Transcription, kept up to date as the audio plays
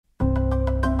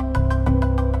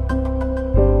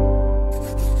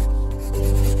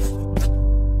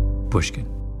Pushkin.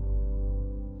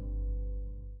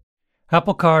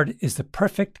 Apple Card is the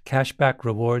perfect cashback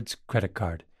rewards credit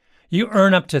card. You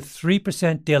earn up to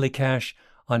 3% daily cash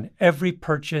on every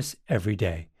purchase every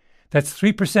day. That's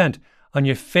 3% on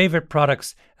your favorite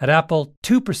products at Apple,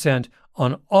 2%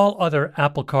 on all other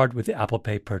Apple Card with Apple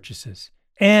Pay purchases,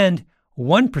 and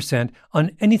 1%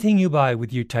 on anything you buy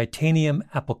with your titanium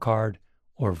Apple Card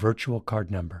or virtual card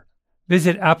number.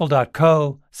 Visit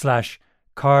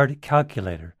apple.co/card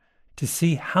calculator to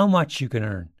see how much you can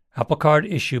earn. Apple Card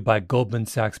issued by Goldman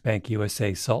Sachs Bank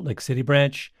USA Salt Lake City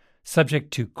branch,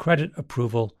 subject to credit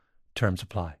approval. Terms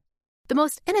apply. The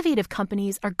most innovative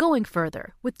companies are going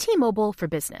further with T-Mobile for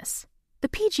Business. The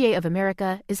PGA of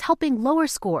America is helping lower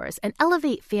scores and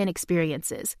elevate fan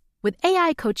experiences with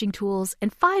AI coaching tools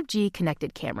and 5G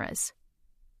connected cameras.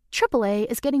 AAA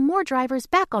is getting more drivers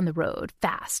back on the road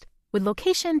fast with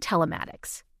location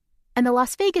telematics. And the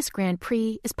Las Vegas Grand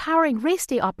Prix is powering race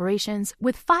day operations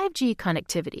with 5G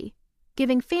connectivity,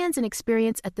 giving fans an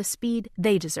experience at the speed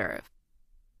they deserve.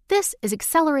 This is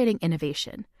accelerating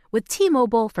innovation with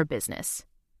T-Mobile for Business.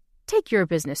 Take your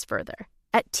business further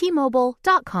at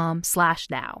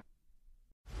T-Mobile.com/now.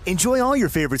 Enjoy all your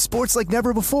favorite sports like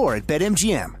never before at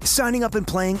BetMGM. Signing up and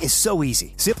playing is so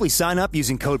easy. Simply sign up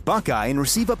using code Buckeye and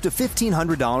receive up to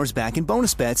 $1,500 back in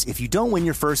bonus bets if you don't win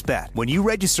your first bet. When you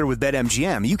register with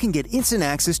BetMGM, you can get instant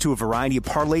access to a variety of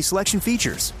parlay selection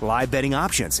features, live betting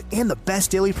options, and the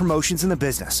best daily promotions in the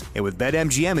business. And with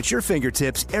BetMGM at your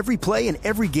fingertips, every play and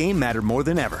every game matter more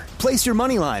than ever. Place your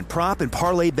moneyline, prop, and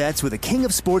parlay bets with the king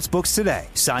of sportsbooks today.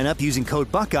 Sign up using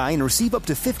code Buckeye and receive up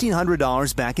to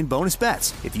 $1,500 back in bonus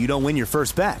bets if you don't win your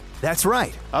first bet. That's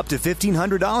right, up to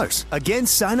 $1,500. Again,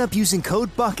 sign up using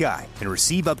code Buckeye and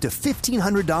receive up to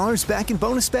 $1,500 back in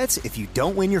bonus bets if you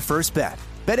don't win your first bet.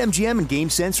 BetMGM and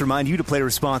GameSense remind you to play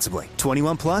responsibly.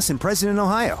 21 plus and present in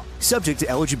Ohio. Subject to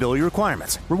eligibility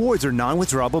requirements. Rewards are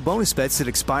non-withdrawable bonus bets that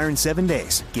expire in 7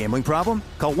 days. Gambling problem?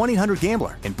 Call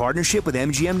 1-800-GAMBLER in partnership with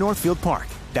MGM Northfield Park.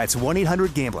 That's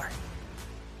 1-800-GAMBLER.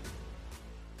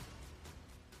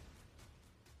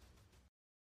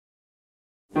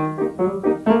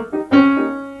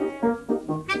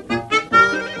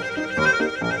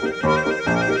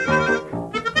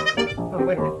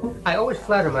 I always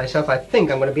flatter myself I think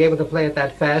I'm going to be able to play it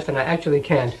that fast, and I actually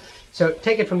can't. So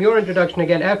take it from your introduction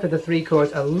again after the 3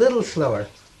 chords, a little slower.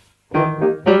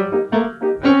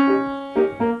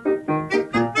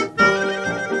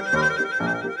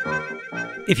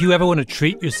 If you ever want to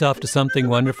treat yourself to something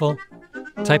wonderful,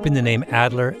 type in the name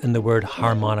Adler and the word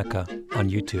harmonica on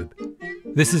YouTube.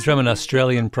 This is from an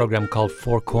Australian program called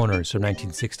Four Corners from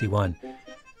 1961.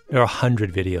 There are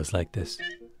 100 videos like this.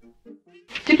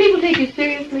 Do people take you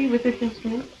seriously with this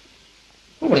instrument?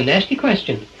 Oh, what a nasty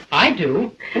question. I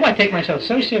do. Oh, I take myself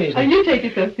so seriously. You take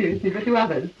it so seriously, but do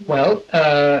others? Well,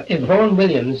 if Vaughan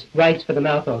Williams writes for the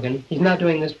mouth organ, he's not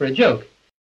doing this for a joke.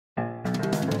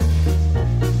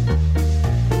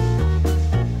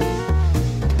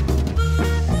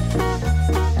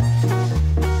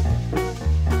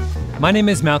 My name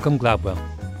is Malcolm Gladwell.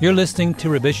 You're listening to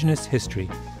Revisionist History,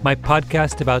 my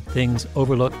podcast about things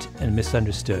overlooked and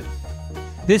misunderstood.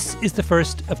 This is the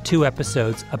first of 2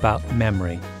 episodes about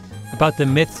memory, about the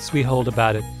myths we hold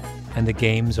about it and the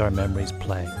games our memories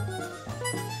play.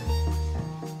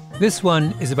 This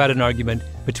one is about an argument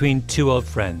between 2 old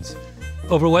friends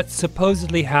over what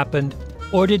supposedly happened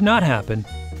or did not happen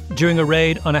during a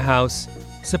raid on a house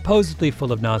supposedly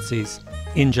full of Nazis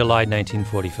in July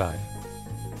 1945.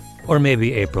 Or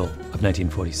maybe April of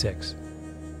 1946.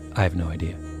 I have no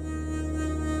idea.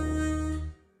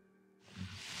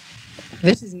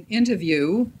 This is an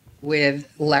interview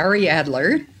with Larry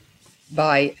Adler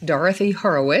by Dorothy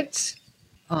Horowitz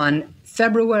on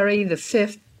February the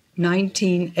 5th,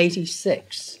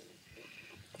 1986.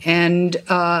 And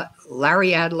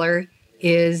Larry Adler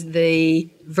is the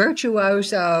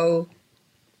virtuoso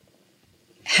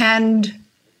hand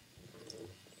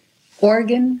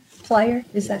organ player.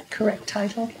 Is that correct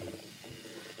title?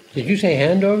 Did you say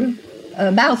hand organ?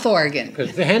 Mouth organ.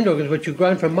 Because the hand organ is what you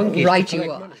grind from monkeys. Right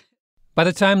you are. By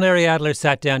the time Larry Adler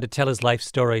sat down to tell his life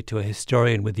story to a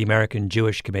historian with the American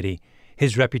Jewish Committee,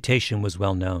 his reputation was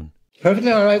well known.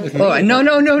 Perfectly all right with me. Oh, no.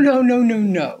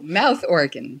 Mouth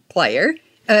organ player,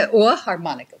 or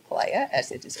harmonica player,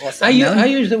 as it is also known. I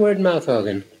use the word mouth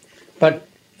organ, but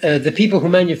the people who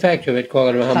manufacture it call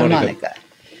it a harmonica.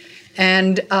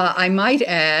 And I might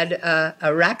add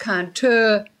a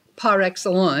raconteur par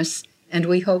excellence, and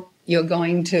we hope you're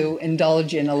going to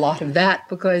indulge in a lot of that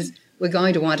because we're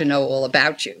going to want to know all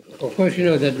about you. Of course, you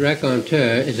know that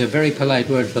raconteur is a very polite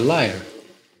word for liar.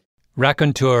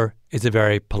 Raconteur is a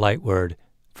very polite word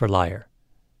for liar.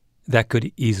 That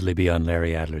could easily be on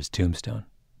Larry Adler's tombstone.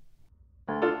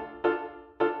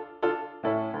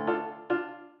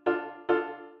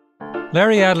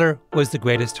 Larry Adler was the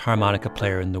greatest harmonica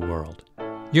player in the world.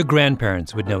 Your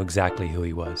grandparents would know exactly who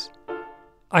he was.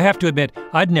 I have to admit,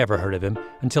 I'd never heard of him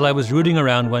until I was rooting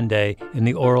around one day in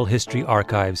the oral history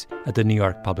archives at the New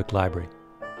York Public Library.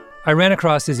 I ran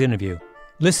across his interview,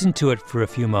 listened to it for a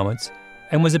few moments,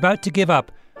 and was about to give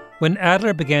up when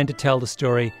Adler began to tell the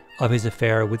story of his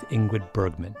affair with Ingrid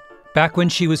Bergman, back when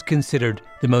she was considered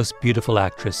the most beautiful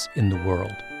actress in the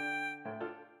world.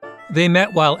 They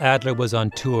met while Adler was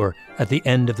on tour at the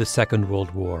end of the Second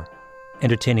World War,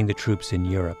 entertaining the troops in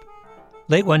Europe.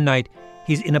 Late one night,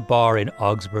 he's in a bar in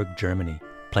Augsburg, Germany,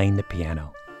 playing the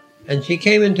piano. And she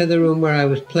came into the room where I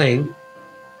was playing,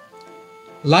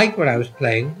 liked what I was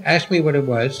playing, asked me what it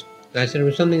was. And I said it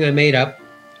was something I made up.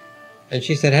 And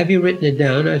she said, "Have you written it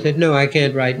down?" I said, "No, I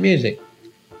can't write music."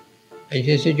 And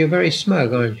she said, "You're very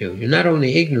smug, aren't you? You're not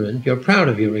only ignorant, you're proud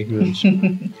of your ignorance."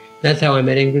 That's how I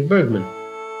met Ingrid Bergman.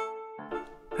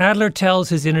 Adler tells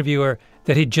his interviewer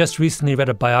that he'd just recently read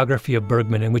a biography of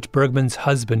Bergman in which Bergman's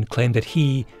husband claimed that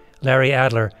he, Larry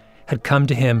Adler, had come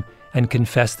to him and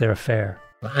confessed their affair.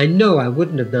 I know I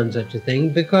wouldn't have done such a thing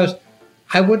because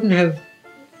I wouldn't have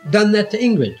done that to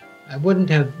Ingrid. I wouldn't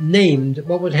have named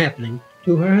what was happening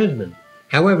to her husband.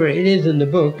 However, it is in the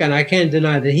book, and I can't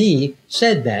deny that he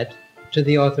said that to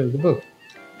the author of the book.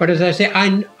 But as I say,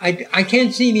 I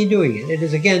can't see me doing it. It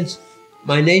is against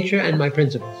my nature and my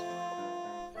principles.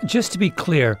 Just to be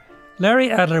clear, Larry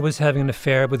Adler was having an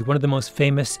affair with one of the most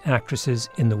famous actresses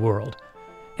in the world.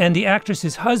 And the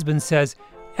actress's husband says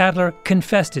Adler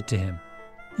confessed it to him.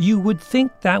 You would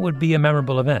think that would be a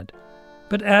memorable event.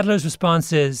 But Adler's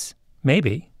response is,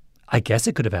 maybe. I guess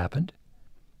it could have happened.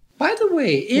 By the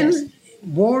way, in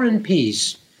War and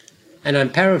Peace, and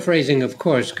I'm paraphrasing, of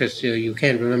course, because you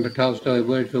can't remember Tolstoy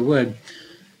word for word,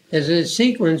 there's a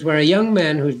sequence where a young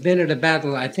man who's been at a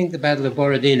battle, I think the Battle of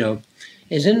Borodino,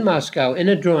 is in Moscow in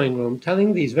a drawing room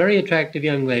telling these very attractive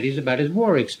young ladies about his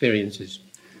war experiences.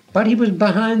 But he was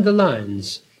behind the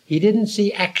lines. He didn't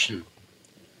see action.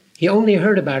 He only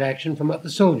heard about action from other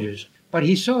soldiers. But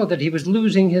he saw that he was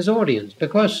losing his audience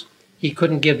because he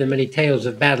couldn't give them any tales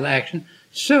of battle action.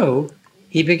 So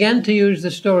he began to use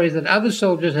the stories that other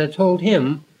soldiers had told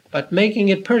him, but making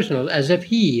it personal as if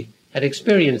he had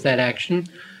experienced that action.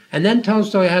 And then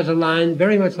Tolstoy has a line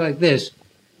very much like this.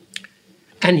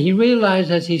 And he realized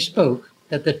as he spoke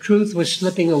that the truth was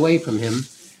slipping away from him,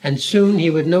 and soon he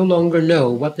would no longer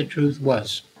know what the truth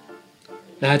was.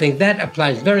 Now, I think that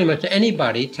applies very much to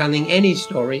anybody telling any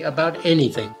story about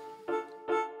anything.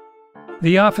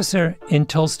 The officer in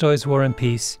Tolstoy's War and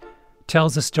Peace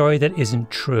tells a story that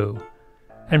isn't true,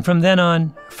 and from then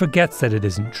on forgets that it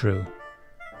isn't true.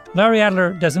 Larry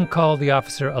Adler doesn't call the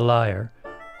officer a liar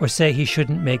or say he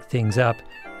shouldn't make things up.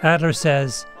 Adler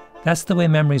says, that's the way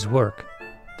memories work.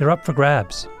 They're up for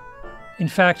grabs. In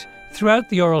fact, throughout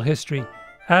the oral history,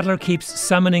 Adler keeps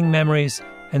summoning memories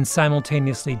and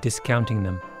simultaneously discounting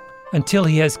them until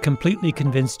he has completely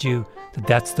convinced you that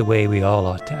that's the way we all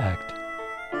ought to act.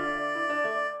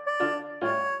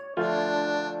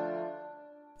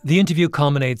 The interview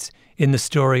culminates in the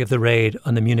story of the raid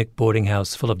on the Munich boarding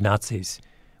house full of Nazis,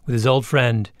 with his old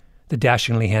friend, the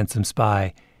dashingly handsome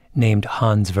spy named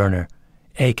Hans Werner,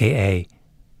 a.k.a.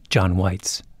 John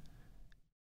Weitz.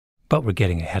 But we're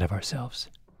getting ahead of ourselves.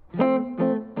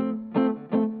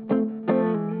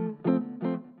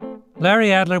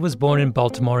 Larry Adler was born in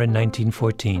Baltimore in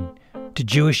 1914 to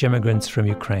Jewish immigrants from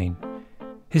Ukraine.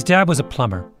 His dad was a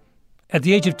plumber. At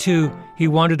the age of 2, he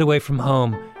wandered away from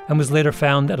home and was later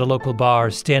found at a local bar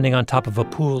standing on top of a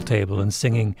pool table and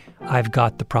singing "I've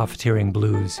Got the Profiteering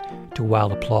Blues" to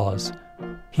wild applause.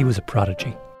 He was a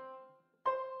prodigy.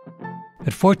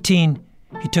 At 14,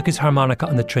 he took his harmonica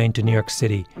on the train to New York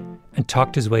City and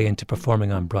talked his way into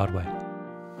performing on Broadway.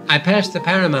 I passed the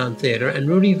Paramount Theater and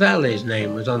Rudy Vallee's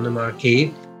name was on the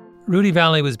marquee. Rudy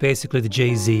Vallee was basically the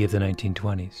Jay-Z of the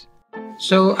 1920s.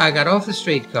 So I got off the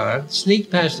streetcar,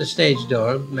 sneaked past the stage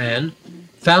door man,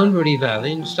 found Rudy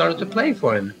Vallee and started to play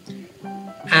for him.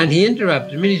 And he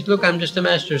interrupted me. He said, "Look, I'm just a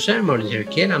master of ceremonies here,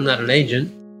 kid. I'm not an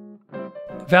agent."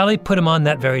 Vallee put him on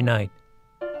that very night.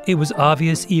 It was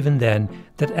obvious even then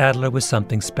that Adler was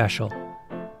something special.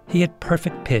 He had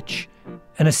perfect pitch,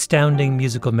 an astounding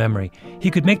musical memory.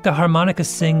 He could make the harmonica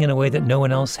sing in a way that no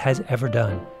one else has ever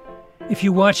done. If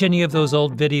you watch any of those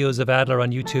old videos of Adler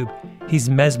on YouTube, he's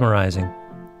mesmerizing.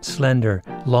 Slender,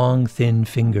 long, thin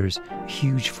fingers,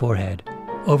 huge forehead,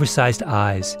 oversized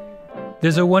eyes.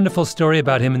 There's a wonderful story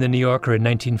about him in The New Yorker in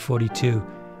 1942,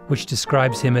 which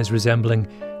describes him as resembling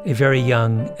a very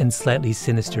young and slightly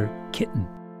sinister kitten.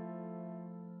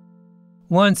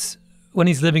 Once, when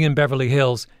he's living in Beverly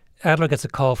Hills, Adler gets a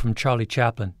call from Charlie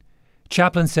Chaplin.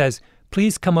 Chaplin says,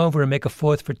 "Please come over and make a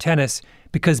fourth for tennis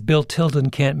because Bill Tilden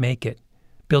can't make it."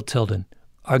 Bill Tilden,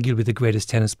 arguably the greatest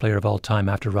tennis player of all time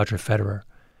after Roger Federer.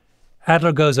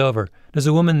 Adler goes over. There's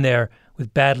a woman there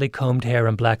with badly combed hair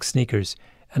and black sneakers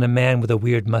and a man with a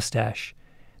weird mustache.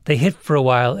 They hit for a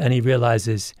while and he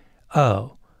realizes,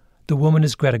 oh, the woman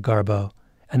is Greta Garbo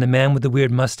and the man with the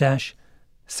weird mustache,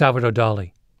 Salvador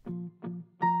Dali.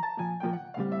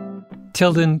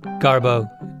 Tilden, Garbo,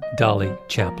 Dali,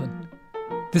 Chaplin.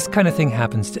 This kind of thing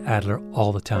happens to Adler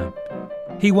all the time.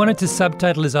 He wanted to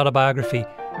subtitle his autobiography,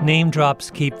 "Name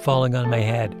Drops Keep Falling on My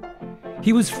Head."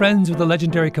 He was friends with the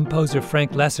legendary composer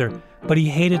Frank Lesser, but he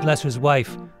hated Lesser's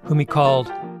wife, whom he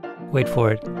called, wait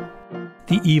for it,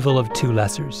 the evil of two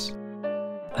Lessers.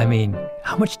 I mean,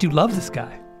 how much do you love this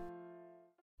guy?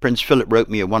 Prince Philip wrote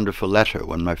me a wonderful letter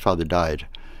when my father died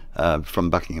from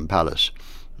Buckingham Palace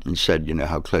and said,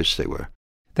 how close they were.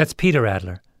 That's Peter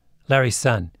Adler, Larry's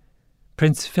son.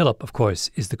 Prince Philip, of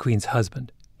course, is the Queen's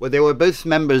husband. Well, they were both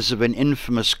members of an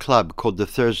infamous club called the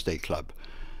Thursday Club.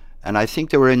 And I think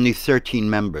there were only 13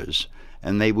 members,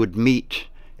 and they would meet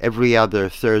every other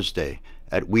Thursday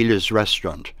at Wheeler's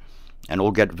Restaurant and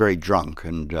all get very drunk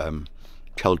and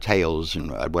tell tales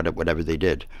and whatever they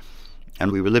did.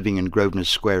 And we were living in Grosvenor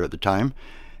Square at the time,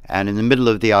 and in the middle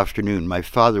of the afternoon, my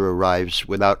father arrives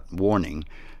without warning,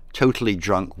 totally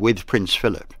drunk with Prince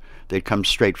Philip. They'd come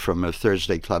straight from a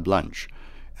Thursday Club lunch.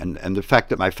 And the fact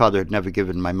that my father had never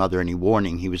given my mother any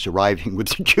warning, he was arriving with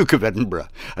the Duke of Edinburgh.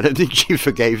 I don't think she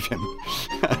forgave him.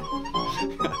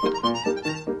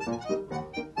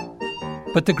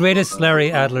 But the greatest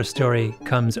Larry Adler story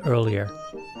comes earlier.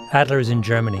 Adler is in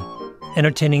Germany,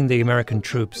 entertaining the American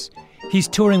troops. He's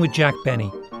touring with Jack Benny,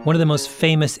 one of the most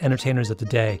famous entertainers of the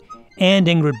day, and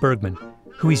Ingrid Bergman,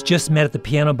 who he's just met at the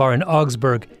piano bar in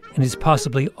Augsburg and is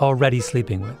possibly already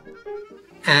sleeping with.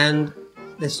 And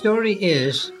the story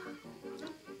is,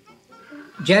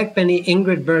 Jack Benny,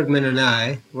 Ingrid Bergman, and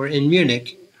I were in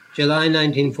Munich, July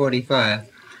 1945,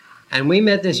 and we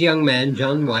met this young man,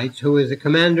 John Weitz, who was the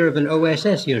commander of an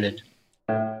OSS unit.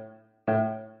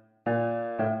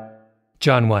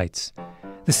 John Weitz,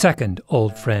 the second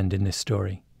old friend in this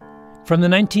story. From the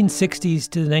 1960s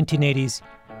to the 1980s,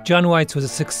 John Weitz was a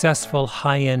successful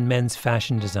high-end men's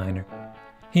fashion designer.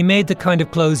 He made the kind of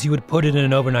clothes you would put in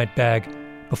an overnight bag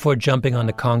before jumping on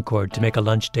the Concorde to make a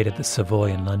lunch date at the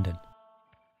Savoy in London.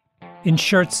 In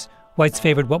shirts, Weitz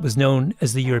favored what was known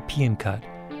as the European cut,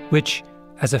 which,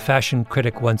 as a fashion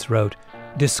critic once wrote,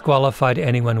 disqualified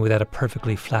anyone without a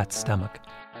perfectly flat stomach.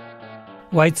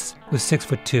 Weitz was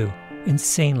 6'2",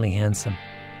 insanely handsome,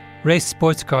 raced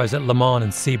sports cars at Le Mans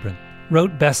and Sebring,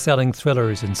 wrote best-selling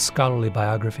thrillers and scholarly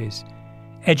biographies,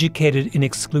 educated in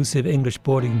exclusive English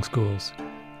boarding schools,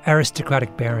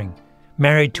 aristocratic bearing,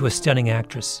 married to a stunning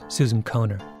actress, Susan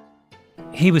Kohner.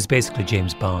 He was basically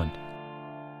James Bond.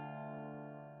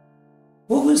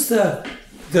 What was the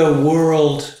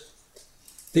world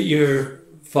that your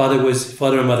father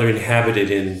and mother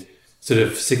inhabited in sort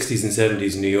of 60s and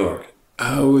 70s New York?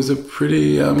 It was a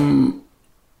pretty, kind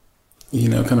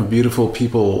of beautiful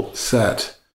people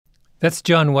set. That's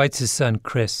John Weitz's son,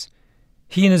 Chris.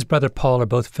 He and his brother Paul are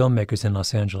both filmmakers in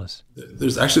Los Angeles.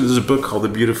 There's a book called The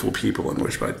Beautiful People in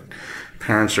which my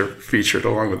parents are featured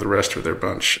along with the rest of their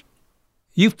bunch.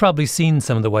 You've probably seen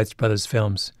some of the Weitz brothers'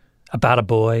 films. About a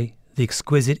Boy, The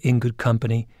Exquisite In Good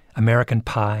Company, American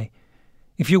Pie.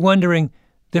 If you're wondering,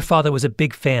 their father was a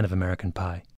big fan of American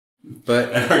Pie.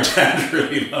 But our dad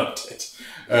really loved it.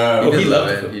 He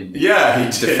loved it. He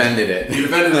defended it. He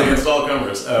defended it against all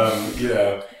comers.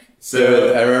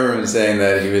 So I remember him saying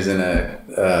that he was in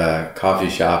a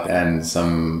coffee shop and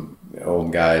some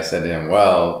old guy said to him,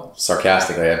 well,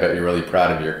 sarcastically, I bet you're really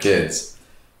proud of your kids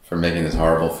for making this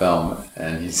horrible film.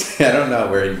 And he said, I don't know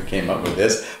where he came up with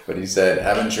this, but he said,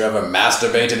 haven't you ever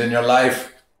masturbated in your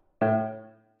life?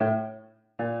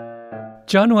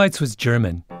 John Weitz was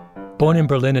German, born in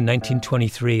Berlin in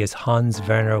 1923 as Hans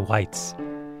Werner Weitz.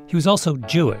 He was also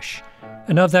Jewish,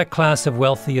 and of that class of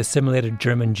wealthy, assimilated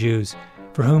German Jews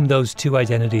for whom those two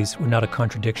identities were not a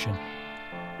contradiction.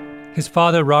 His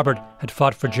father, Robert, had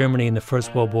fought for Germany in the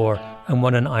First World War and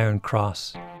won an Iron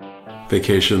Cross.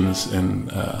 Vacations in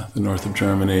the north of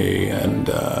Germany and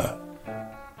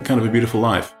kind of a beautiful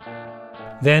life.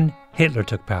 Then Hitler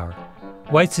took power.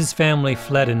 Weitz's family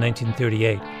fled in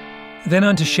 1938. Then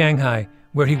on to Shanghai,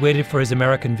 where he waited for his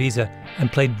American visa and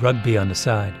played rugby on the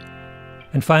side.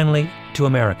 And finally, to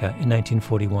America in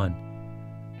 1941.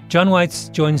 John Weitz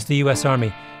joins the U.S.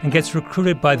 Army and gets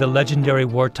recruited by the legendary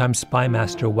wartime spy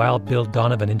master Wild Bill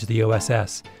Donovan into the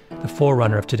OSS, the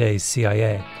forerunner of today's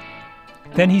CIA.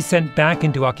 Then he's sent back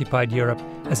into occupied Europe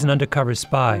as an undercover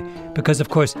spy because, of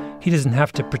course, he doesn't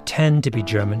have to pretend to be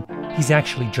German. He's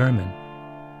actually German.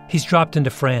 He's dropped into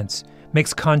France,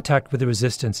 makes contact with the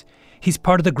resistance. He's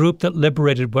part of the group that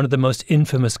liberated one of the most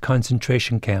infamous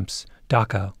concentration camps,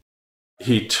 Dachau.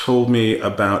 He told me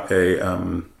about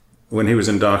when he was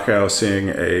in Dachau, seeing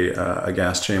a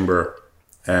gas chamber,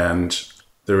 and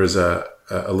there was a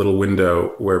little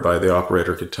window whereby the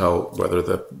operator could tell whether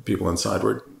the people inside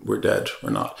were dead or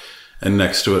not. And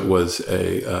next to it was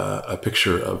a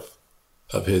picture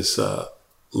of his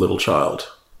little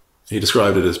child. He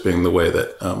described it as being the way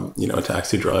that a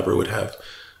taxi driver would have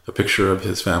a picture of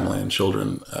his family and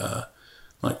children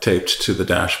like taped to the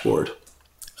dashboard.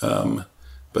 But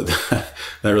that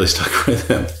really stuck with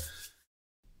him.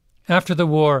 After the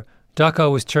war,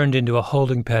 Dachau was turned into a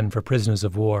holding pen for prisoners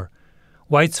of war.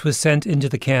 Weitz was sent into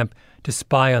the camp to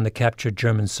spy on the captured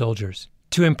German soldiers,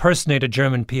 to impersonate a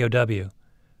German POW.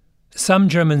 Some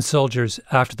German soldiers,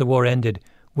 after the war ended,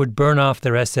 would burn off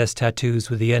their SS tattoos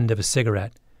with the end of a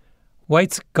cigarette.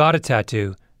 Weitz got a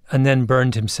tattoo and then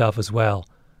burned himself as well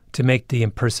to make the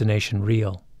impersonation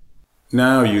real.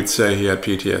 Now you'd say he had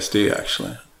PTSD,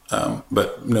 actually,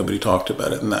 but nobody talked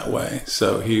about it in that way.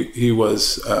 So he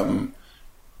was, a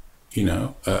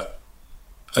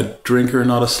drinker,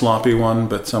 not a sloppy one,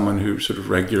 but someone who sort of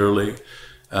regularly,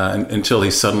 until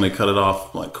he suddenly cut it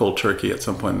off like cold turkey at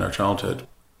some point in our childhood.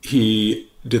 He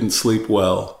didn't sleep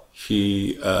well.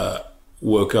 He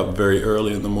woke up very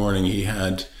early in the morning. He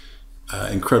had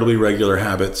incredibly regular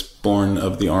habits born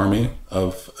of the army,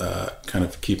 of kind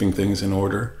of keeping things in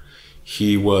order.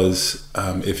 He was,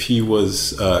 if he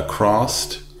was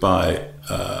crossed by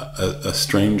a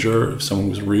stranger, if someone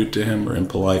was rude to him or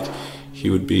impolite, he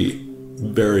would be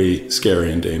very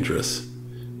scary and dangerous.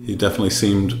 He definitely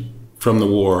seemed, from the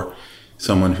war,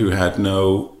 someone who had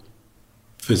no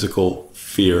physical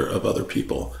fear of other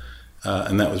people.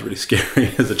 And that was really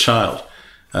scary as a child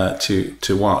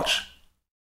to watch.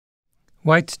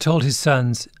 Weitz told his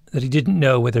sons that he didn't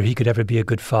know whether he could ever be a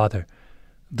good father.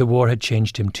 The war had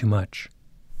changed him too much.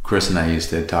 Chris and I used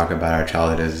to talk about our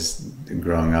childhood as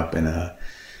growing up in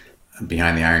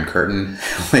behind the Iron Curtain.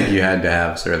 Like you had to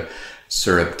have sort of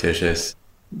surreptitious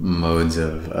modes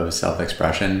of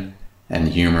self-expression, and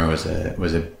humor was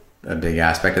a big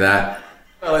aspect of that.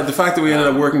 Well, the fact that we ended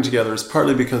up working together is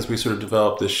partly because we sort of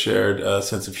developed this shared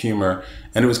sense of humor,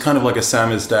 and it was kind of like a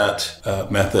samizdat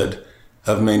method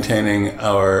of maintaining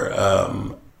our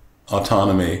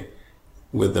autonomy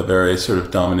with a very sort of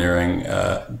domineering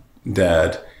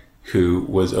dad who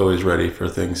was always ready for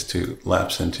things to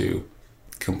lapse into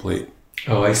complete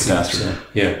catastrophe.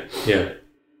 Yeah.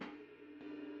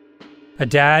 A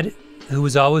dad who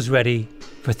was always ready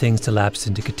for things to lapse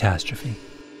into catastrophe.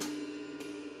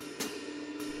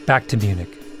 Back to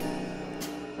Munich.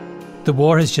 The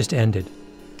war has just ended.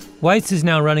 Weitz is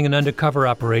now running an undercover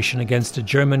operation against a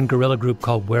German guerrilla group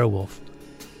called Werewolf.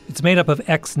 It's made up of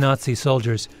ex-Nazi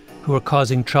soldiers who are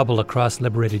causing trouble across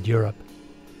liberated Europe.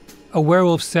 A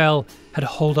werewolf cell had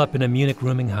holed up in a Munich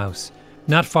rooming house,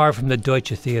 not far from the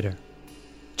Deutsche Theater.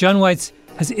 John Weitz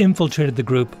has infiltrated the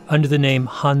group under the name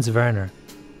Hans Werner.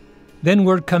 Then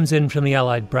word comes in from the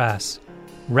Allied brass: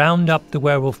 round up the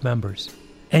werewolf members.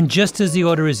 And just as the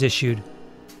order is issued,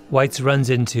 Weitz runs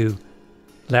into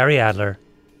Larry Adler,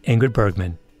 Ingrid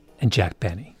Bergman, and Jack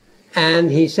Benny.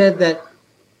 And he said that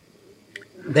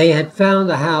they had found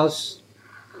a house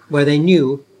where they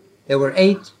knew there were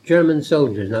 8 German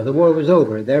soldiers. Now, the war was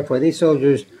over, therefore these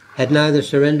soldiers had neither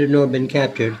surrendered nor been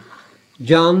captured.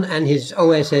 John and his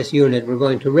OSS unit were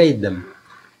going to raid them.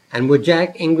 And would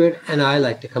Jack, Ingrid, and I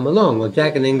like to come along? Well,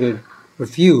 Jack and Ingrid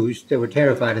refused. They were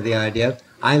terrified of the idea.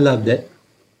 I loved it.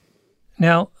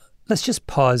 Now, let's just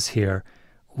pause here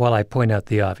while I point out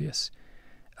the obvious.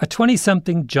 A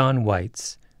 20-something John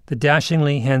Weitz, the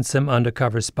dashingly handsome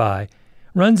undercover spy,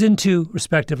 runs into,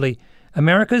 respectively,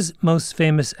 America's most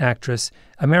famous actress,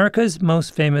 America's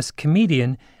most famous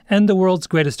comedian, and the world's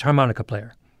greatest harmonica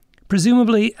player,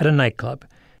 presumably at a nightclub,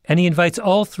 and he invites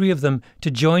all 3 of them to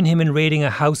join him in raiding a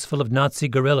house full of Nazi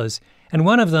guerrillas, and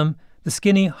one of them, the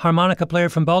skinny harmonica player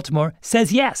from Baltimore,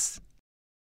 says yes.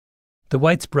 The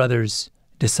Weitz brothers,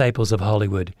 disciples of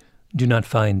Hollywood, do not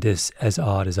find this as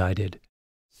odd as I did.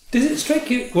 Does it strike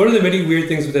you, one of the many weird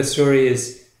things with that story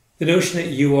is the notion that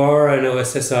you are an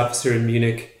OSS officer in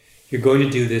Munich, you're going to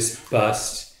do this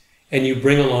bust, and you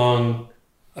bring along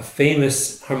a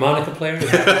famous harmonica player?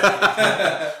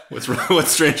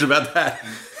 What's strange about that?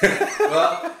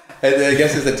 Well, I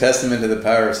guess it's a testament to the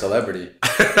power of celebrity.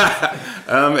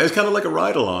 It's kind of like a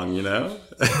ride-along,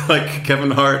 like Kevin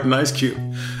Hart and Ice Cube.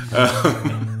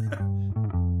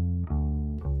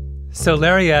 So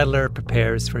Larry Adler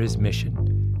prepares for his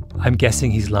mission. I'm guessing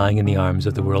he's lying in the arms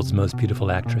of the world's most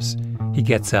beautiful actress. He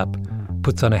gets up,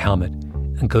 puts on a helmet,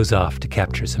 and goes off to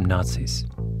capture some Nazis.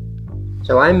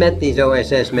 So I met these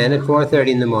OSS men at 4:30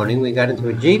 in the morning. We got into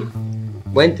a Jeep,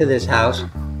 went to this house,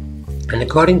 and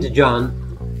according to John,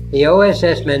 the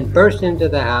OSS men burst into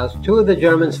the house. 2 of the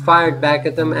Germans fired back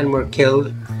at them and were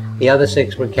killed. The other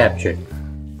 6 were captured.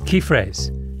 Key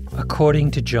phrase,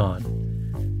 according to John.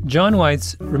 John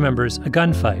Weitz remembers a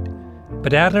gunfight,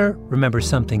 but Adler remembers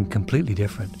something completely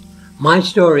different. My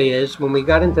story is, when we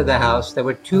got into the house, there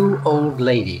were 2 old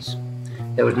ladies.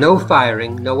 There was no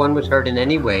firing. No one was hurt in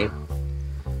any way.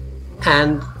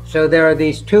 And so there are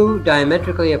these 2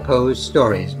 diametrically opposed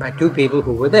stories by 2 people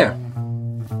who were there.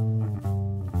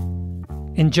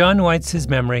 In John Weitz's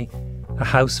memory, a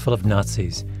house full of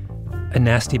Nazis, a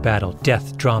nasty battle,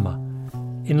 death, drama.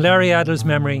 In Larry Adler's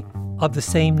memory, of the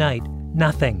same night,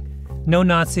 nothing. No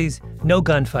Nazis, no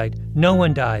gunfight, no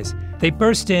one dies. They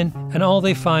burst in, and all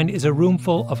they find is a room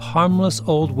full of harmless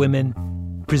old women,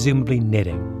 presumably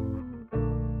knitting.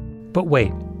 But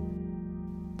wait,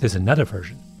 there's another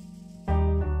version.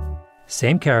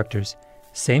 Same characters,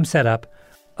 same setup,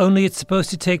 only it's supposed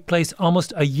to take place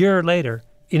almost a year later,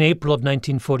 in April of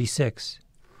 1946.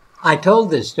 I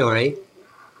told this story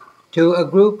to a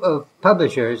group of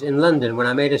publishers in London when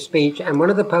I made a speech, and one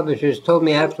of the publishers told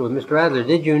me afterward, Mr. Adler,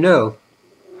 did you know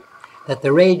that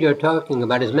the raid you're talking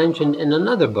about is mentioned in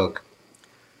another book?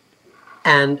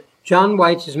 And John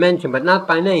Weitz is mentioned, but not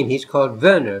by name. He's called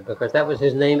Werner, because that was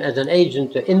his name as an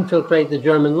agent to infiltrate the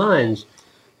German lines.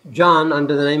 John,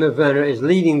 under the name of Werner, is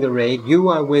leading the raid. You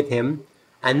are with him.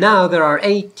 And now there are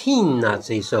 18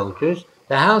 Nazi soldiers.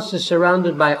 The house is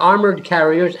surrounded by armored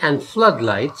carriers and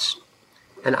floodlights.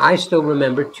 And I still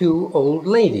remember 2 old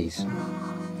ladies.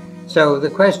 So the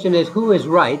question is, who is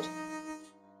right?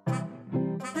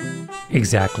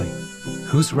 Exactly.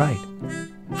 Who's right?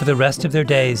 For the rest of their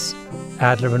days,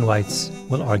 Adler and Weitz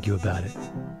will argue about it.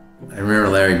 I remember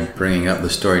Larry bringing up the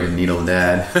story to Needle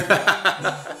Dad.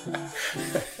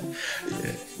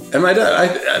 And my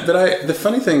dad, the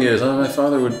funny thing is, my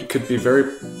father could be very,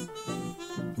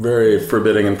 very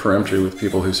forbidding and peremptory with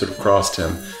people who sort of crossed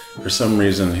him. For some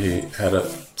reason, he had a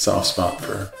soft spot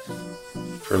for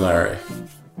Larry.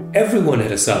 Everyone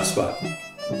had a soft spot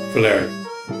for Larry.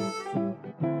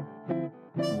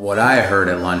 What I heard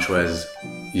at lunch was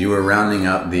you were rounding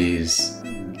up these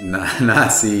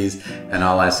Nazis, and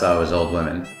all I saw was old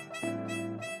women.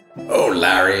 Oh,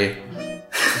 Larry.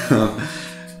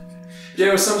 Yeah,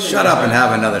 it was something. Shut up and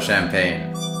have another champagne.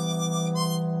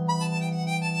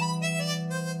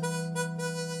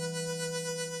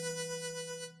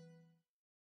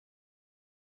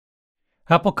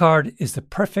 Apple Card is the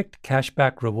perfect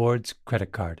cashback rewards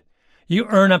credit card. You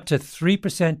earn up to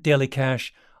 3% daily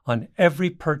cash on every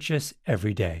purchase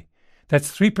every day. That's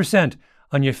 3%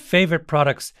 on your favorite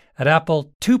products at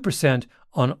Apple, 2%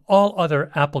 on all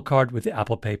other Apple Card with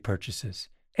Apple Pay purchases,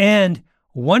 and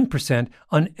 1%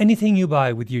 on anything you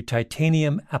buy with your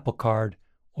titanium Apple Card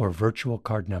or virtual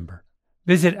card number.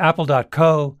 Visit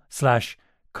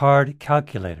apple.co/card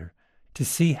calculator to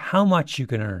see how much you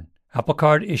can earn. Apple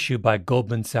Card issued by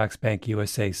Goldman Sachs Bank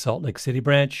USA Salt Lake City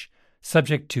branch,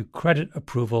 subject to credit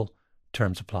approval,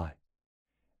 terms apply.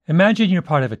 Imagine you're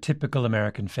part of a typical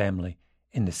American family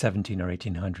in the 17 or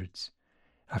 1800s.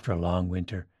 After a long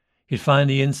winter, you'd find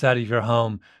the inside of your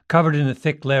home covered in a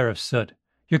thick layer of soot.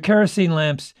 Your kerosene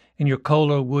lamps and your coal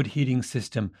or wood heating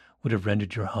system would have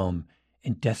rendered your home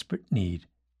in desperate need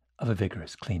of a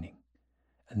vigorous cleaning.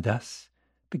 And thus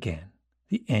began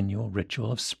the annual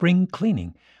ritual of spring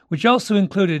cleaning, which also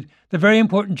included the very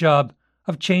important job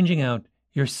of changing out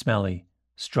your smelly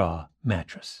straw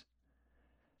mattress.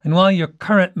 And while your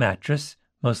current mattress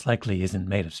most likely isn't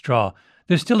made of straw,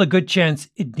 there's still a good chance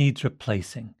it needs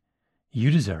replacing. You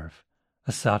deserve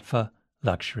a Saatva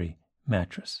luxury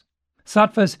mattress.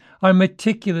 Saatvas are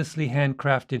meticulously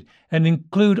handcrafted and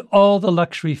include all the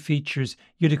luxury features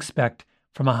you'd expect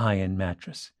from a high-end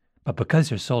mattress. But because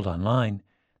they're sold online,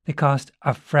 they cost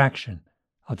a fraction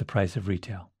of the price of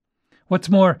retail. What's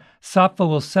more, Saatva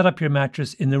will set up your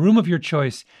mattress in the room of your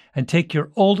choice and take your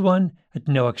old one at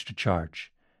no extra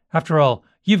charge. After all,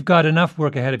 you've got enough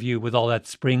work ahead of you with all that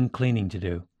spring cleaning to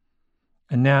do.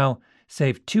 And now,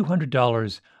 save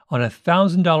 $200 on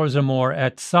 $1,000 or more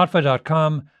at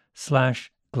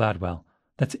saatva.com/Gladwell.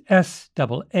 That's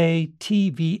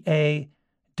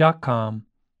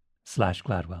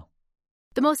SAATVA.com/Gladwell.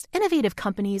 The most innovative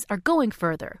companies are going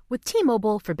further with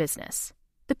T-Mobile for Business.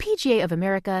 The PGA of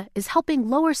America is helping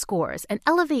lower scores and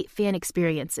elevate fan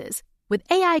experiences with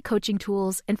AI coaching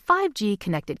tools and 5G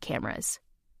connected cameras.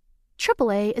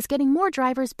 AAA is getting more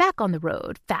drivers back on the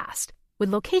road fast with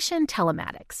location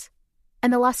telematics.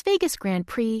 And the Las Vegas Grand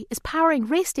Prix is powering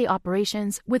race day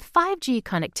operations with 5G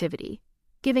connectivity,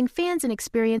 giving fans an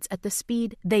experience at the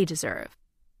speed they deserve.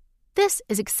 This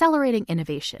is accelerating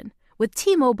innovation with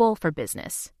T-Mobile for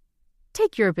Business.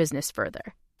 Take your business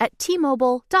further at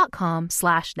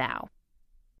T-Mobile.com/now.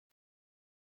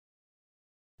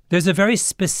 There's a very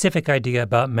specific idea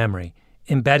about memory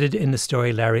embedded in the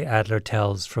story Larry Adler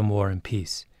tells from War and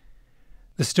Peace.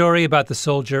 The story about the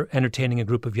soldier entertaining a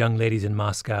group of young ladies in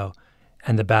Moscow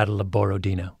and the Battle of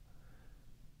Borodino.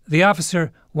 The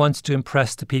officer wants to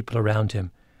impress the people around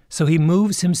him, so he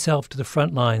moves himself to the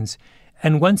front lines,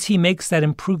 and once he makes that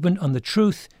improvement on the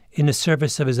truth in the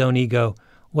service of his own ego,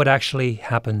 what actually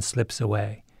happens slips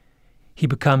away. He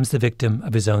becomes the victim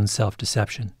of his own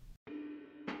self-deception.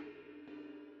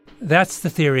 That's the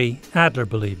theory Adler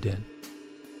believed in.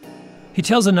 He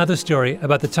tells another story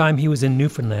about the time he was in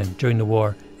Newfoundland during the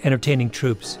war, entertaining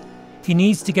troops. He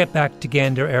needs to get back to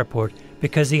Gander Airport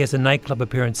because he has a nightclub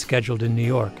appearance scheduled in New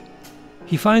York.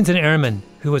 He finds an airman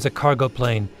who has a cargo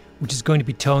plane which is going to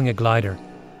be towing a glider,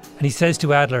 and he says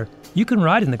to Adler, "You can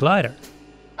ride in the glider."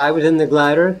 I was in the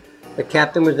glider, the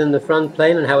captain was in the front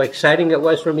plane, and how exciting it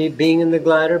was for me being in the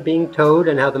glider, being towed,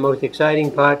 and how the most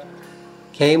exciting part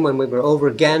came when we were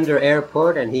over Gander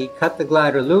Airport and he cut the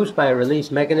glider loose by a release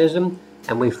mechanism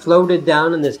and we floated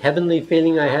down in this heavenly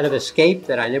feeling I had of escape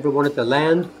that I never wanted to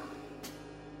land.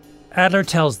 Adler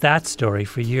tells that story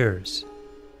for years.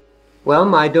 Well,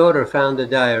 my daughter found a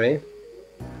diary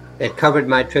that covered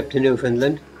my trip to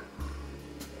Newfoundland.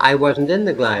 I wasn't in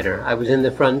the glider, I was in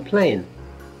the front plane.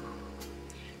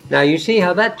 Now you see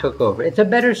how that took over. It's a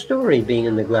better story being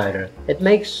in the glider. It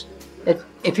makes it,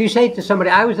 if you say to somebody,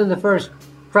 I was in the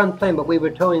front plane, but we were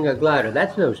towing a glider,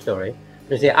 that's no story.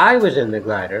 But you say, I was in the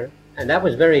glider, and that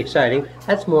was very exciting,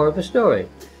 that's more of a story.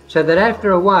 So that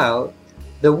after a while,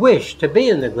 the wish to be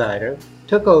in the glider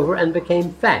took over and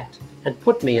became fact, and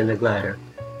put me in the glider.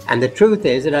 And the truth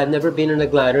is that I've never been in a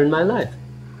glider in my life.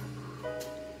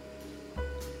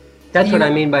 That's what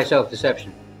I mean by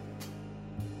self-deception.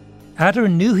 Adler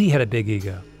knew he had a big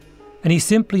ego, and he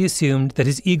simply assumed that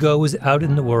his ego was out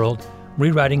in the world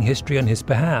rewriting history on his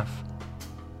behalf.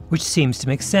 Which seems to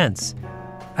make sense.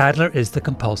 Adler is the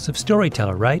compulsive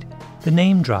storyteller, right? The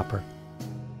name dropper.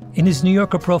 In his New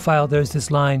Yorker profile, there's this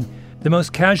line, "The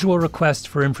most casual request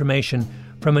for information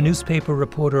from a newspaper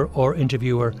reporter or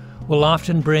interviewer will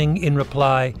often bring in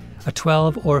reply a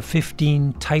 12 or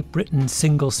 15 typewritten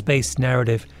single-spaced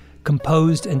narrative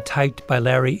composed and typed by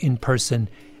Larry in person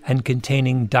and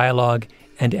containing dialogue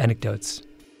and anecdotes."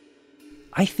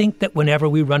 I think that whenever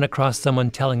we run across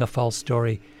someone telling a false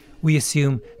story, we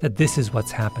assume that this is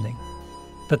what's happening,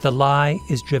 that the lie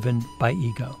is driven by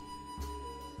ego.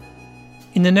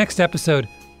 In the next episode,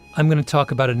 I'm going to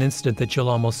talk about an incident that you'll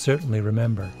almost certainly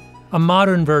remember, a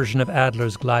modern version of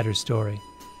Adler's glider story.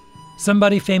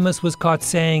 Somebody famous was caught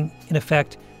saying, in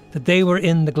effect, that they were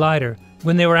in the glider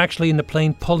when they were actually in the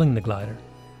plane pulling the glider.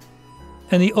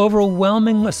 And the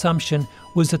overwhelming assumption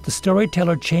was that the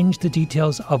storyteller changed the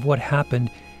details of what happened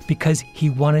because he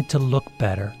wanted to look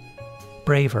better,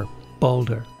 braver,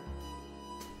 bolder.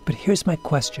 But here's my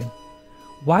question.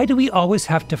 Why do we always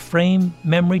have to frame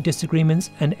memory disagreements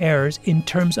and errors in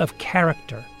terms of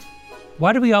character?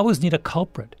 Why do we always need a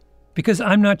culprit? Because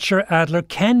I'm not sure Adler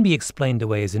can be explained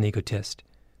away as an egotist.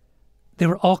 There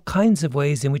were all kinds of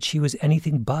ways in which he was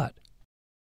anything but.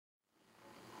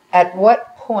 At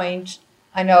what point,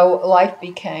 I know life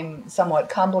became somewhat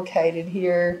complicated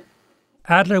here.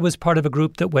 Adler was part of a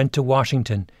group that went to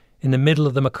Washington in the middle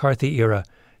of the McCarthy era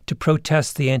to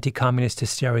protest the anti-communist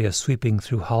hysteria sweeping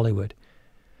through Hollywood.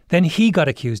 Then he got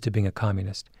accused of being a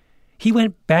communist. He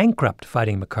went bankrupt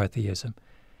fighting McCarthyism.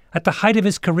 At the height of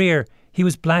his career, he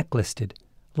was blacklisted,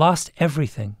 lost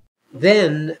everything.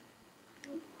 Then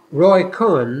Roy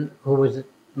Cohn, who was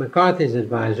McCarthy's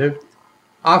advisor,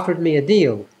 offered me a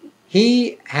deal.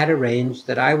 He had arranged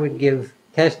that I would give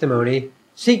testimony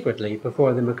secretly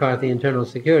before the McCarthy Internal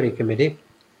Security Committee.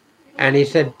 And he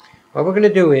said, what we're going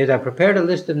to do is, I prepared a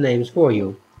list of names for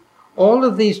you. All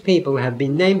of these people have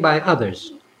been named by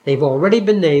others. They've already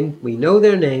been named. We know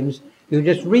their names. You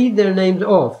just read their names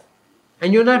off,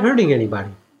 and you're not hurting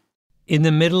anybody. In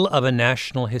the middle of a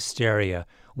national hysteria,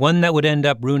 one that would end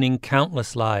up ruining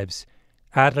countless lives,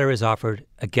 Adler is offered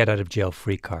a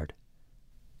get-out-of-jail-free card.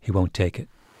 He won't take it.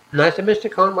 And I said, Mr.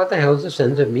 Cohn, what the hell's the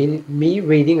sense of me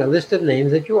reading a list of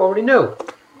names that you already know?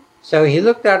 So he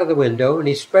looked out of the window and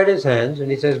he spread his hands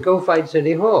and he says, go fight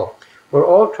City Hall. We're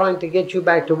all trying to get you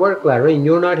back to work, Larry, and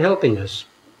you're not helping us.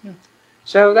 Yeah.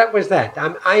 So that was that.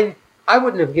 I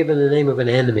wouldn't have given the name of an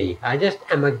enemy. I just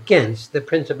am against the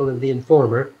principle of the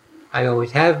informer. I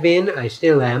always have been. I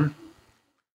still am.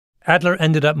 Adler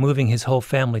ended up moving his whole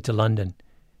family to London.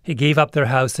 He gave up their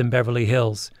house in Beverly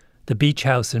Hills, the beach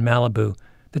house in Malibu,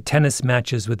 the tennis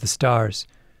matches with the stars,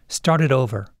 started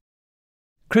over.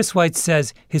 Chris Weitz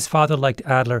says his father liked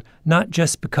Adler not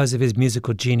just because of his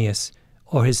musical genius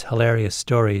or his hilarious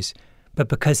stories, but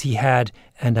because he had,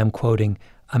 and I'm quoting,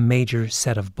 a major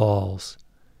set of balls.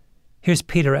 Here's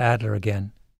Peter Adler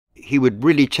again. He would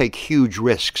really take huge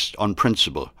risks on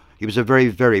principle. He was a very,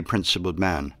 very principled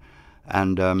man.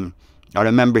 And I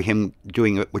remember him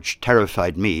doing it, which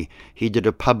terrified me. He did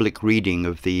a public reading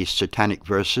of the Satanic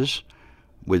Verses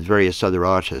with various other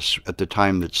artists at the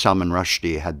time that Salman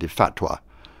Rushdie had the fatwa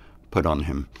put on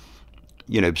him,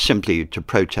 simply to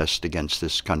protest against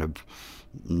this kind of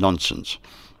nonsense.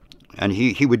 And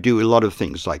he would do a lot of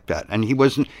things like that. And he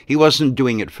wasn't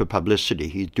doing it for publicity.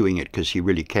 He's doing it because he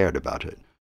really cared about it.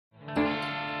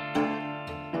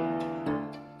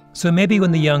 So maybe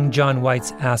when the young John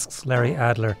Weitz asks Larry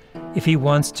Adler if he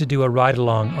wants to do a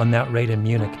ride-along on that raid in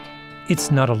Munich, it's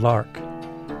not a lark.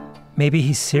 Maybe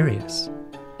he's serious.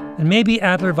 And maybe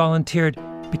Adler volunteered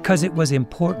because it was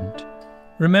important.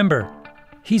 Remember,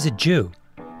 he's a Jew.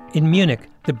 In Munich,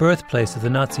 the birthplace of the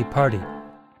Nazi Party.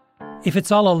 If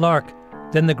it's all a lark,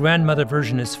 then the grandmother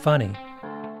version is funny.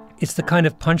 It's the kind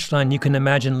of punchline you can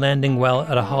imagine landing well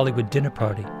at a Hollywood dinner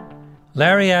party.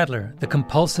 Larry Adler, the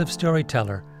compulsive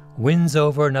storyteller, wins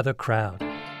over another crowd.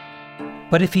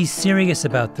 But if he's serious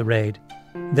about the raid,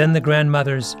 then the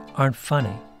grandmothers aren't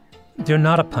funny. They're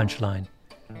not a punchline.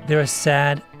 They're a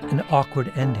sad and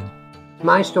awkward ending.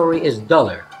 My story is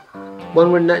duller.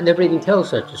 One would never even tell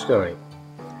such a story.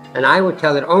 And I would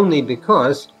tell it only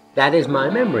because that is my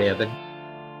memory of it.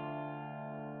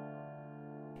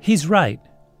 He's right.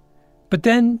 But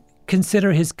then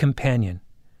consider his companion.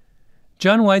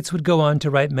 John Weitz would go on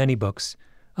to write many books,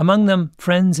 among them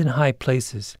Friends in High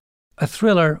Places, a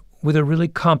thriller with a really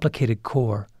complicated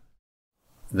core.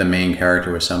 The main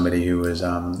character was somebody who was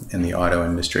in the auto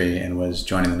industry and was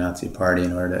joining the Nazi Party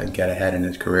in order to get ahead in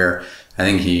his career. I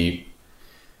think he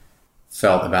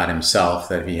felt about himself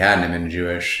that if he hadn't been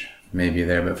Jewish, maybe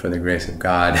there, but for the grace of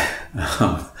God,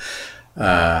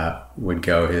 would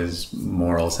go his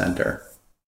moral center.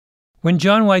 When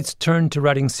John Weitz turned to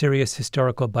writing serious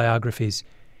historical biographies,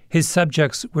 his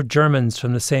subjects were Germans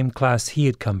from the same class he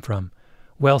had come from,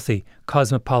 wealthy,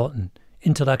 cosmopolitan,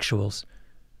 intellectuals,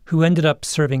 who ended up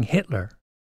serving Hitler.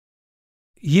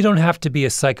 You don't have to be a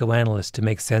psychoanalyst to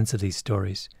make sense of these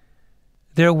stories.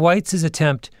 They're Weitz's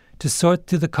attempt to sort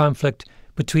through the conflict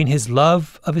between his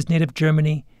love of his native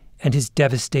Germany and his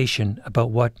devastation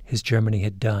about what his Germany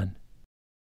had done.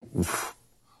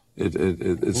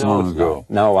 It's long ago.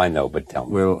 No, I know, but tell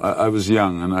me. Well, I was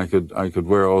young, and I could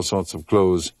wear all sorts of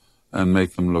clothes and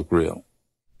make them look real.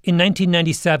 In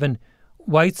 1997,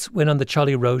 Weitz went on the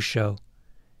Charlie Rose Show.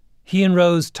 He and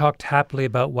Rose talked happily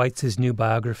about Weitz's new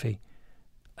biography,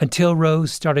 until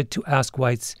Rose started to ask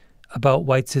Weitz about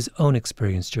Weitz's own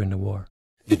experience during the war.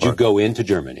 Did you go into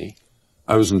Germany?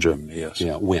 I was in Germany, yes.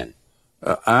 Yeah, when?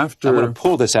 After... I'm going to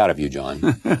pull this out of you, John.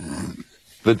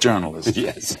 The journalist.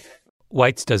 Yes.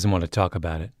 Weitz doesn't want to talk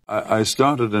about it. I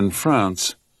started in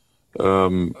France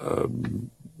during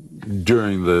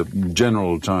the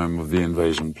general time of the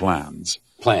invasion plans.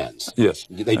 Plans? Yes.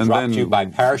 They dropped you by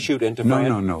parachute into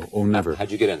France? No. Oh, never.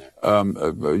 How'd you get in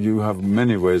there? You have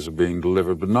many ways of being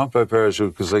delivered, but not by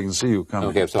parachute because they can see you coming.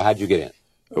 Okay, so how'd you get in?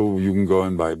 Oh, you can go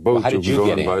in by boat. Well, how did you can go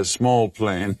get in? By a small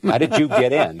plane. How did you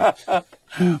get in?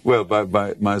 Well,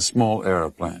 by my small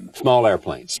airplane. Small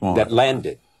airplane? That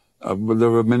landed? Well,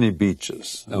 there were many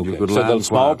beaches. Okay. So the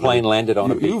small plane landed on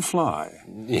a beach? You fly.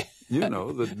 Yeah. You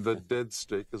know, the dead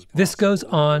stick is possible. This goes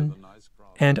on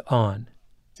and on.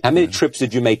 How many trips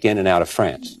did you make in and out of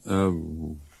France?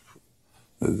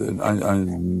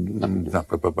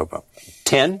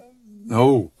 10?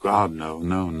 Oh, God,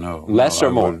 no. Less or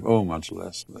more? Oh, much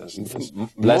less.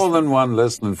 More than one,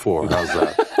 less than four. How's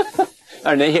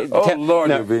that? Lord,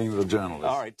 you're being the journalist.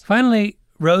 All right. Finally,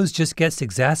 Rose just gets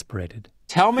exasperated.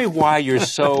 Tell me why you're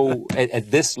so, at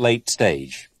this late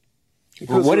stage,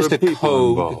 because what is the code?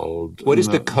 Involved. What is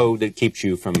the code that keeps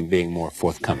you from being more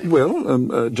forthcoming?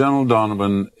 Well, General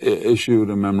Donovan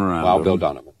issued a memorandum. Wild Bill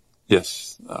Donovan.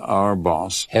 Yes, our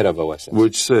boss. Head of OSS.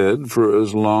 Which said, for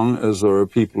as long as there are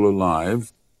people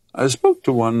alive, I spoke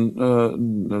to one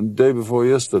the day before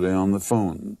yesterday on the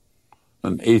phone,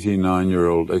 an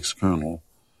 89-year-old ex-colonel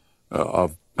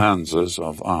of Panzers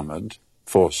of Armored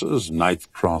Forces,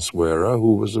 Ninth Cross wearer,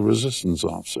 who was a resistance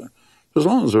officer. As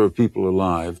long as there are people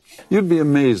alive, you'd be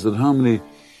amazed at how many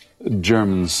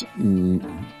Germans,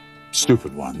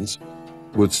 stupid ones,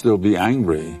 would still be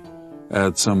angry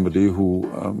at somebody who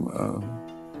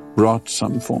brought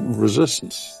some form of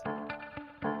resistance.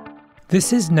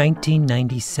 This is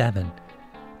 1997.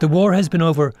 The war has been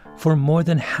over for more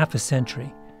than half a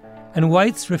century, and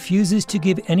Weitz refuses to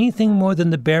give anything more than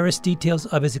the barest details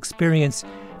of his experience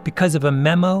because of a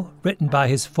memo written by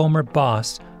his former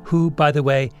boss, who, by the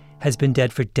way, has been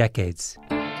dead for decades.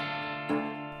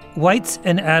 Weitz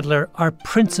and Adler are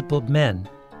principled men.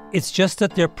 It's just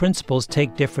that their principles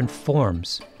take different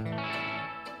forms.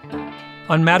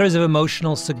 On matters of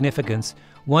emotional significance,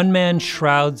 one man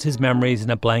shrouds his memories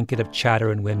in a blanket of chatter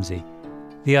and whimsy.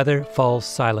 The other falls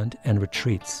silent and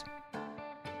retreats.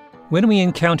 When we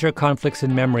encounter conflicts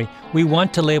in memory, we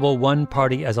want to label one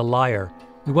party as a liar.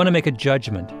 We want to make a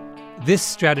judgment. This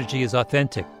strategy is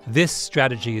authentic. This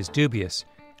strategy is dubious.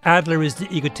 Adler is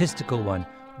the egotistical one.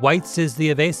 Weitz is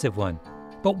the evasive one.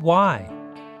 But why?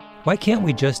 Why can't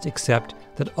we just accept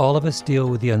that all of us deal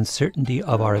with the uncertainty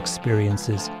of our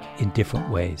experiences in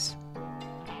different ways?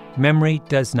 Memory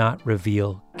does not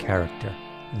reveal character.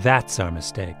 That's our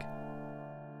mistake.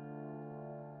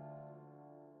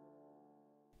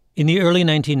 In the early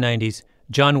 1990s,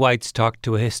 John Weitz talked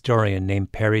to a historian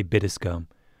named Perry Biddiscombe,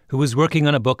 who was working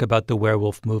on a book about the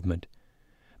werewolf movement.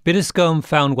 Biddiscombe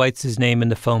found Weitz's name in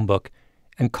the phone book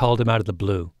and called him out of the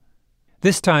blue.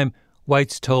 This time,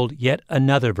 Weitz told yet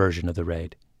another version of the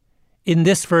raid. In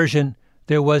this version,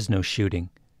 there was no shooting,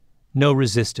 no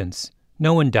resistance,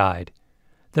 no one died.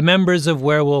 The members of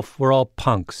Werewolf were all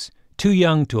punks, too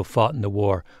young to have fought in the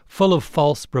war, full of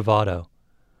false bravado.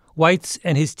 Weitz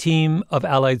and his team of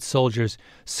Allied soldiers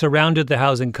surrounded the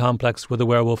housing complex where the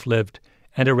werewolf lived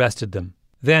and arrested them.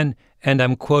 Then, and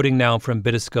I'm quoting now from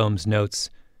Biddiscombe's notes,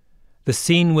 the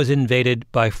scene was invaded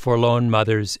by forlorn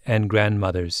mothers and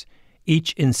grandmothers,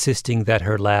 each insisting that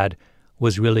her lad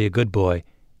was really a good boy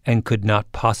and could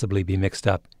not possibly be mixed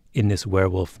up in this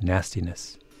werewolf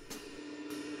nastiness.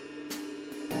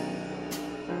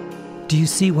 Do you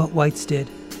see what Weitz did?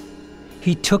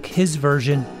 He took his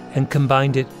version and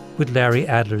combined it with Larry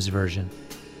Adler's version.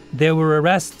 There were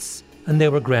arrests and there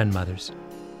were grandmothers.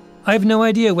 I have no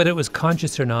idea whether it was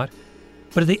conscious or not,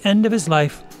 but at the end of his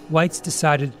life, Weitz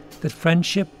decided that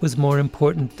friendship was more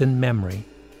important than memory.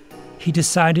 He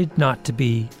decided not to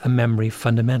be a memory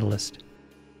fundamentalist.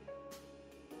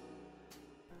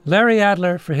 Larry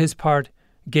Adler, for his part,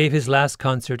 gave his last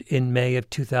concert in May of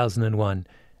 2001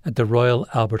 at the Royal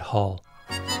Albert Hall.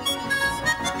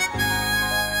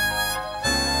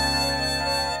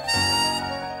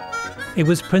 It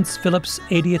was Prince Philip's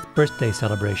 80th birthday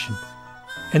celebration,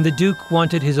 and the Duke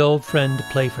wanted his old friend to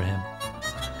play for him.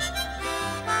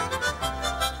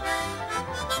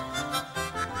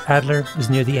 Adler was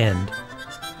near the end.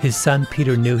 His son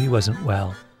Peter knew he wasn't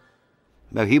well.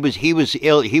 No, he was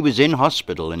ill. He was in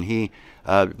hospital, and he,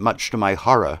 much to my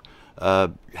horror,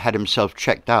 had himself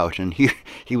checked out, and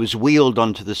he was wheeled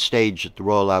onto the stage at the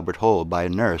Royal Albert Hall by a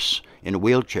nurse in a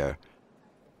wheelchair.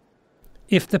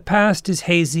 If the past is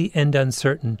hazy and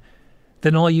uncertain,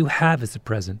 then all you have is the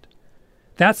present.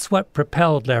 That's what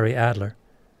propelled Larry Adler.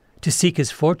 To seek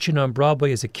his fortune on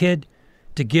Broadway as a kid,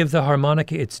 to give the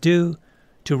harmonica its due,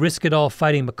 to risk it all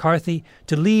fighting McCarthy,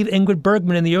 to leave Ingrid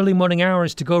Bergman in the early morning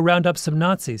hours to go round up some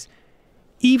Nazis.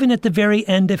 Even at the very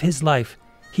end of his life,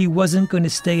 he wasn't going to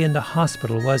stay in the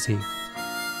hospital, was he?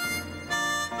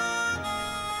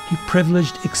 He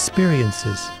privileged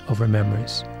experiences over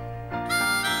memories.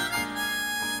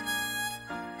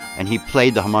 And he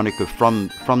played the harmonica from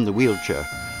the wheelchair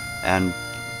and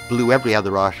blew every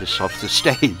other artist off the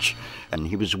stage. And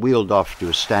he was wheeled off to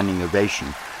a standing ovation.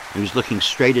 He was looking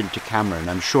straight into camera, and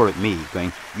I'm sure at me,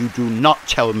 going, "You do not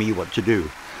tell me what to do."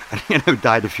 And,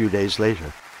 died a few days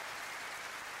later.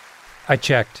 I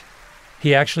checked.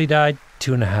 He actually died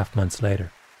 2.5 months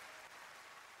later.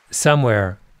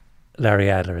 Somewhere,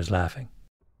 Larry Adler is laughing.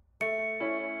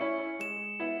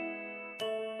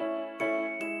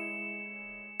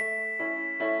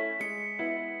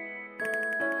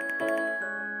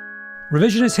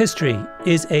 Revisionist History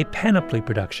is a Panoply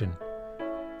production.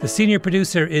 The senior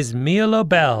producer is Mia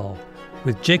Lobel,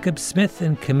 with Jacob Smith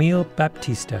and Camille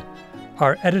Baptista.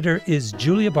 Our editor is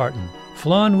Julia Barton.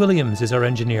 Flawn Williams is our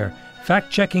engineer.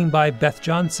 Fact-checking by Beth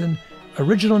Johnson.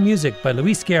 Original music by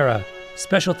Luis Guerra.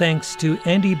 Special thanks to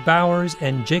Andy Bowers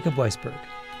and Jacob Weisberg.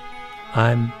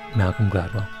 I'm Malcolm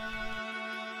Gladwell.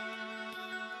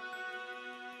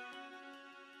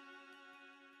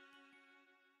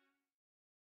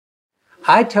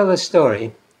 I tell a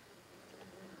story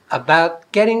about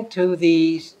getting to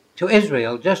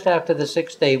Israel just after the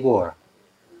Six-Day War.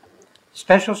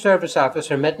 Special service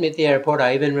officer met me at the airport.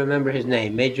 I even remember his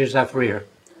name, Major Zafrir.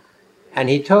 And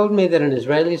he told me that an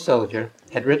Israeli soldier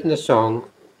had written a song,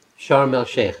 Sharm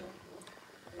el-Sheikh.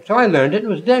 So I learned it. It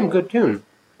was a damn good tune.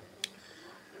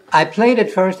 I played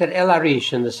it first at El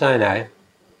Arish in the Sinai,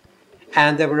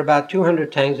 and there were about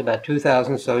 200 tanks, about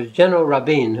 2,000 soldiers. General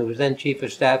Rabin, who was then chief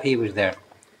of staff, he was there.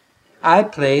 I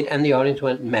played, and the audience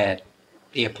went mad.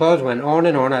 The applause went on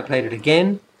and on. I played it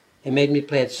again. They made me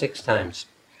play it 6 times.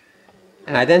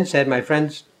 And I then said, my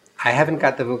friends, I haven't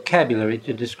got the vocabulary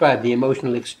to describe the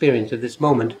emotional experience of this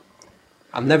moment.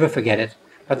 I'll never forget it.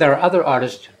 But there are other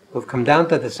artists who've come down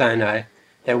to the Sinai.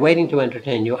 They're waiting to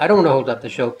entertain you. I don't want to hold up the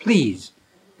show. Please,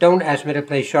 don't ask me to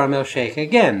play Sharm el-Sheikh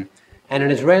again. And an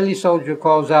Israeli soldier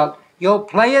calls out, you'll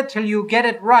play it till you get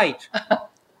it right.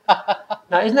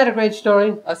 Now, isn't that a great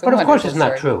story? But of course it's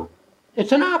not true.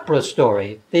 It's an opera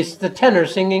story. It's the tenor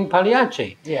singing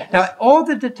Pagliacci. Yes. Now, all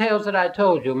the details that I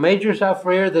told you, Major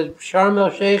Zafrir, the Sharm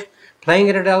el-Sheikh, playing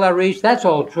it at El Arish, that's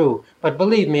all true. But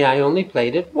believe me, I only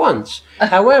played it once.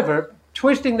 However,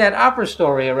 twisting that opera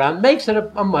story around makes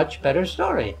it a much better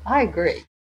story. I agree.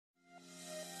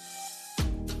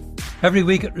 Every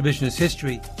week at Revisionist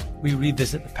History, we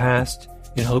revisit the past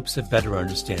in hopes of better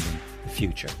understanding the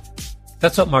future.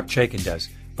 That's what Marc Chaikin does,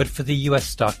 but for the U.S.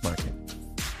 stock market.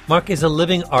 Marc is a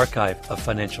living archive of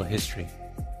financial history.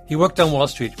 He worked on Wall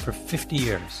Street for 50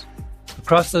 years.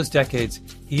 Across those decades,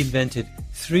 he invented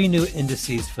 3 new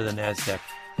indices for the NASDAQ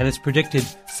and has predicted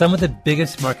some of the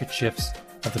biggest market shifts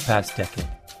of the past decade,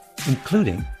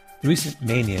 including recent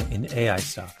mania in AI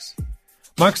stocks.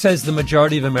 Marc says the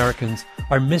majority of Americans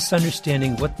are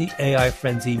misunderstanding what the AI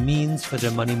frenzy means for their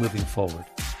money moving forward,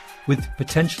 with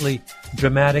potentially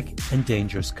dramatic and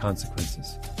dangerous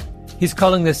consequences. He's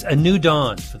calling this a new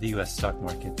dawn for the U.S. stock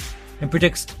market and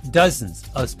predicts dozens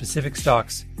of specific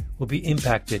stocks will be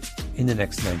impacted in the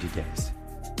next 90 days.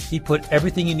 He put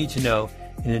everything you need to know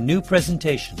in a new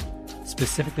presentation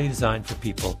specifically designed for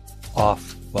people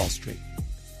off Wall Street.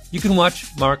 You can watch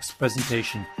Marc's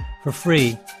presentation for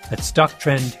free at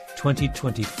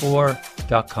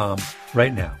StockTrend2024.com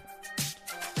right now.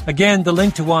 Again, the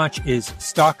link to watch is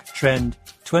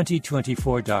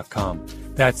StockTrend2024.com.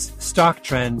 That's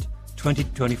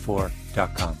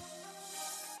StockTrend2024.com.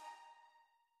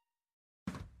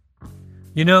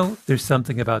 You know, there's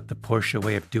something about the Porsche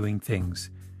way of doing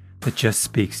things that just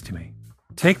speaks to me.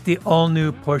 Take the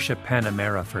all-new Porsche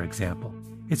Panamera, for example.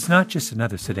 It's not just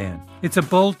another sedan. It's a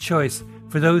bold choice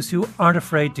for those who aren't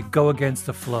afraid to go against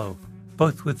the flow,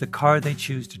 both with the car they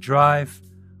choose to drive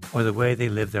or the way they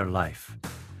live their life.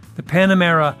 The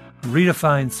Panamera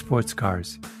redefines sports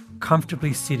cars,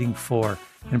 comfortably seating 4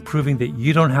 and proving that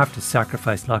you don't have to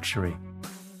sacrifice luxury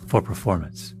for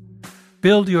performance.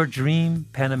 Build your dream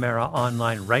Panamera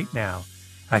online right now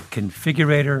at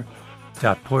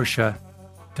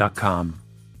configurator.porsche.com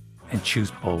and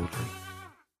choose boldly.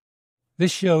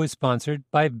 This show is sponsored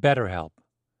by BetterHelp.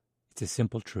 It's a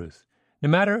simple truth. No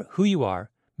matter who you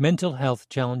are, mental health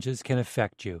challenges can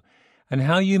affect you, and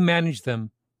how you manage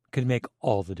them can make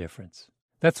all the difference.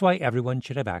 That's why everyone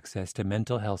should have access to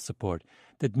mental health support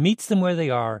that meets them where they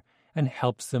are and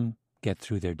helps them get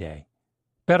through their day.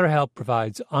 BetterHelp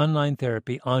provides online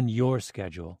therapy on your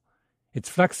schedule. It's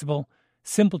flexible,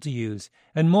 simple to use,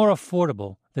 and more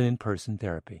affordable than in-person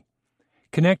therapy.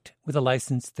 Connect with a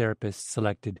licensed therapist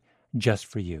selected just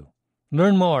for you.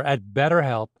 Learn more at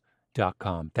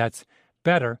BetterHelp.com. That's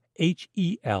better,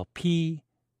 HELP.com.